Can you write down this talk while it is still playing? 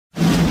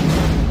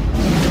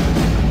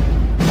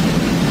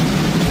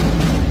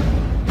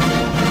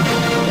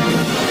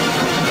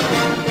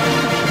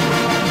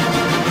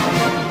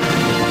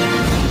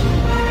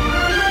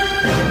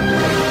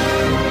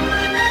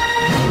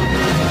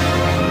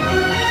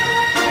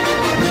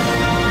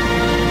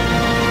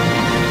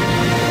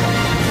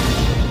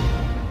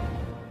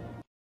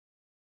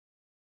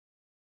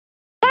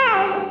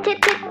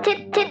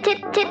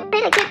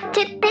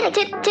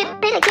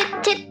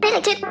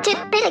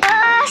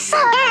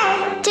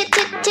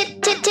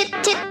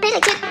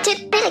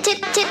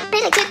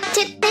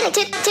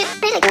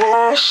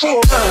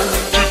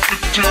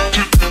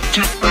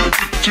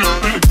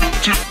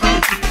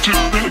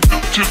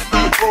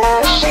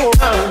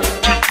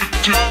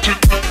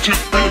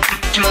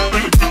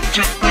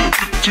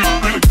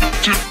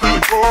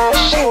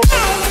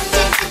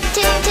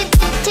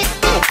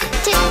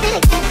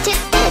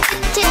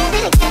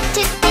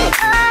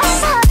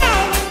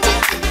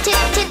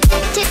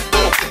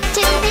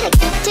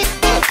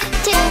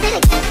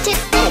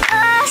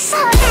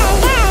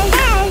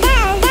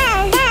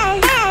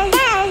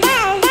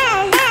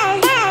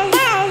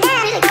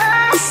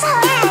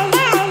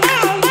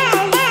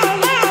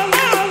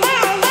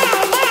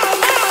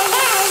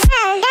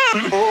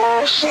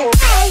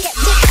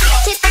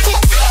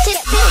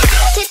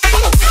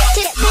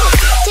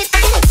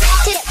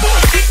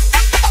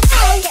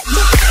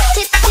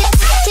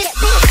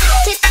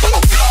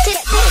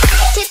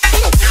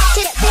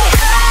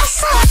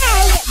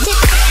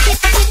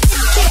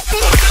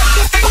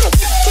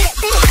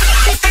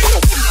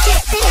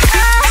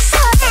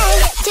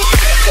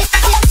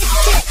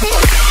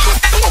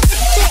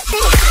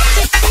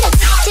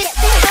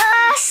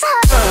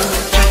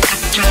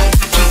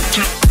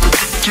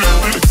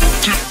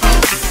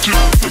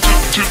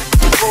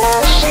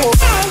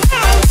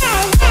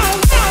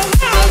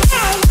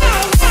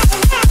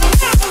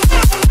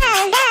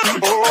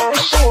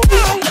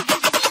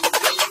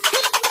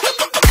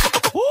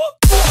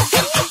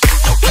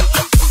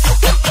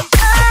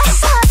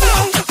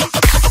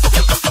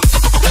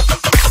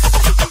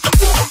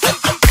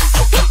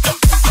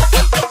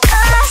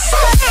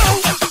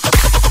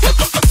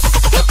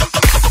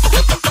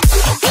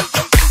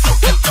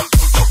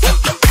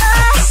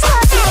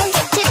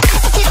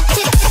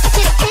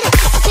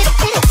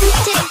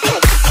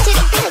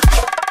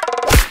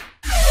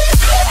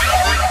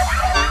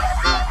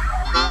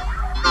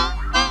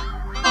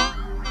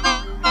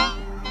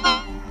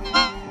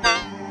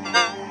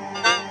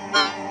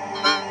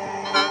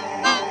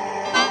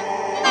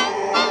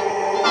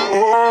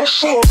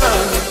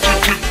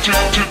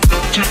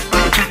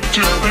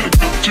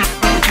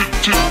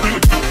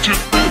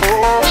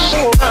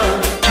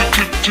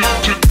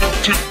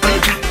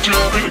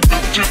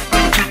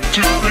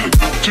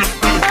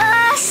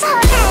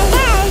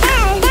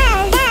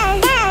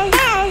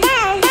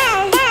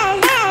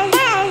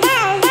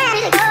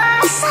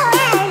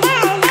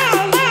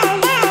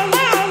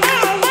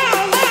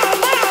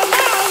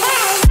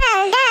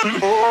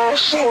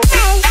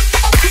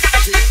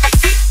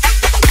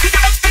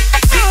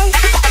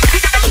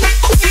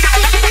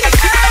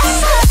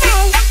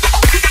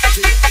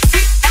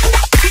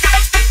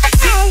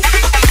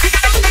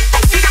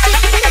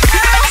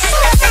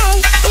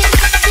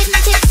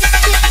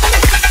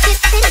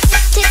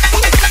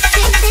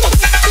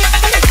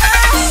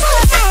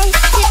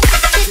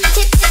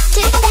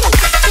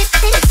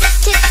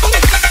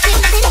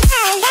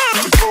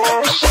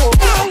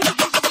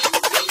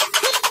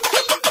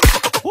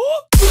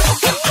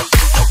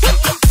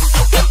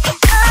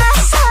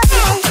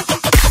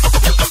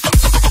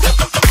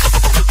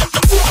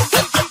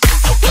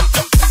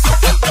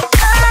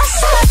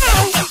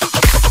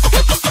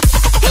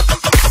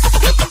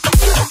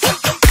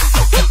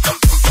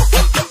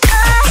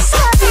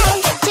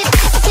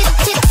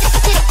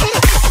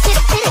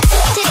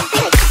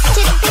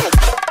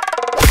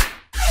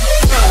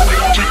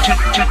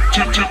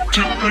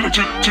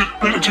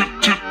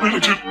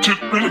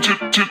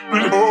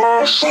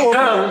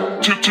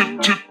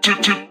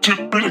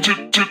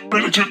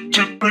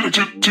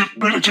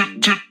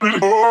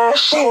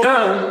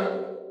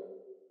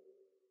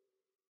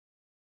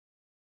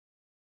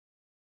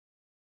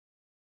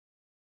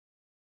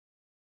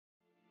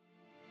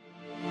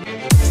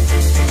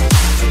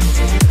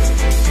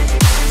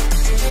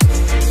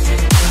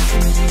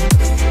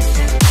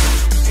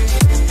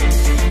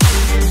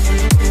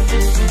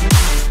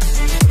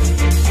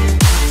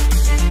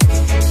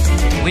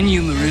When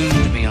you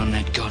marooned me on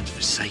that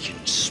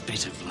godforsaken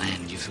spit of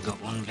land, you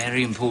forgot one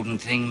very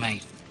important thing,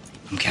 mate.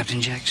 I'm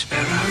Captain Jack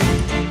Sparrow.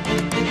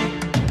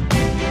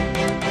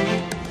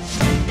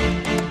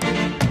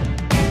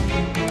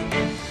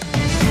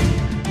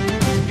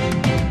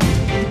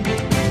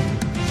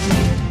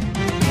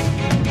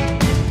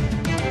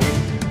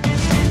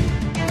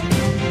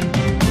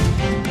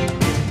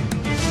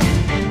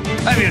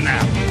 Have you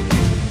now?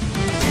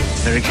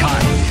 Very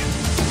kind.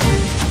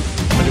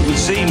 But it would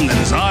seem that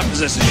as I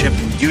possess a ship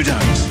and you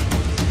don't,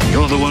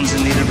 you're the ones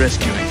in need of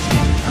rescuing.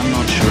 I'm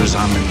not sure as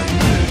I'm in the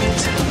mood.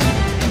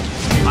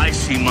 I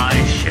see my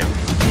ship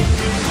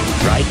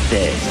right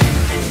there.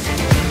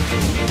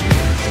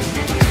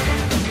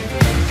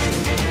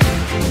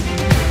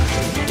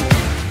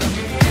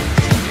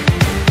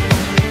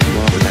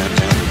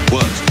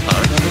 Works.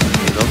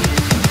 You know?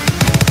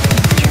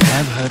 You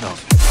have heard of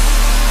it.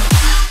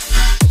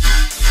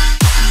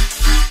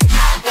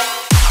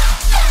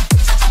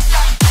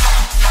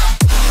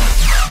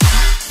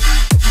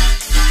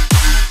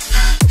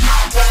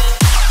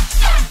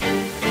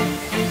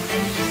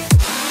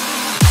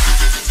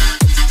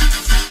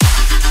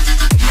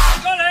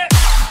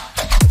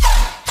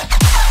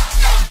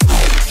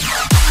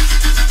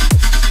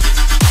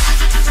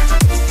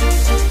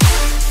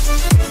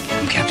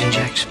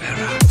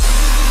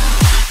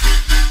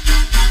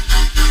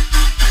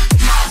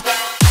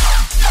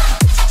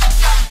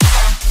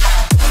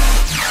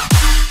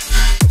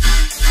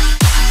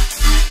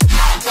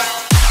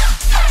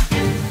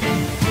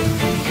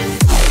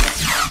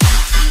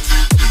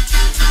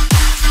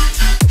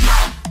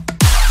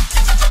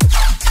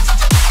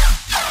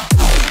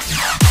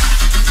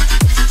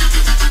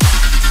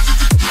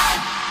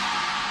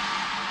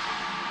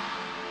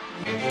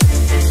 Bye.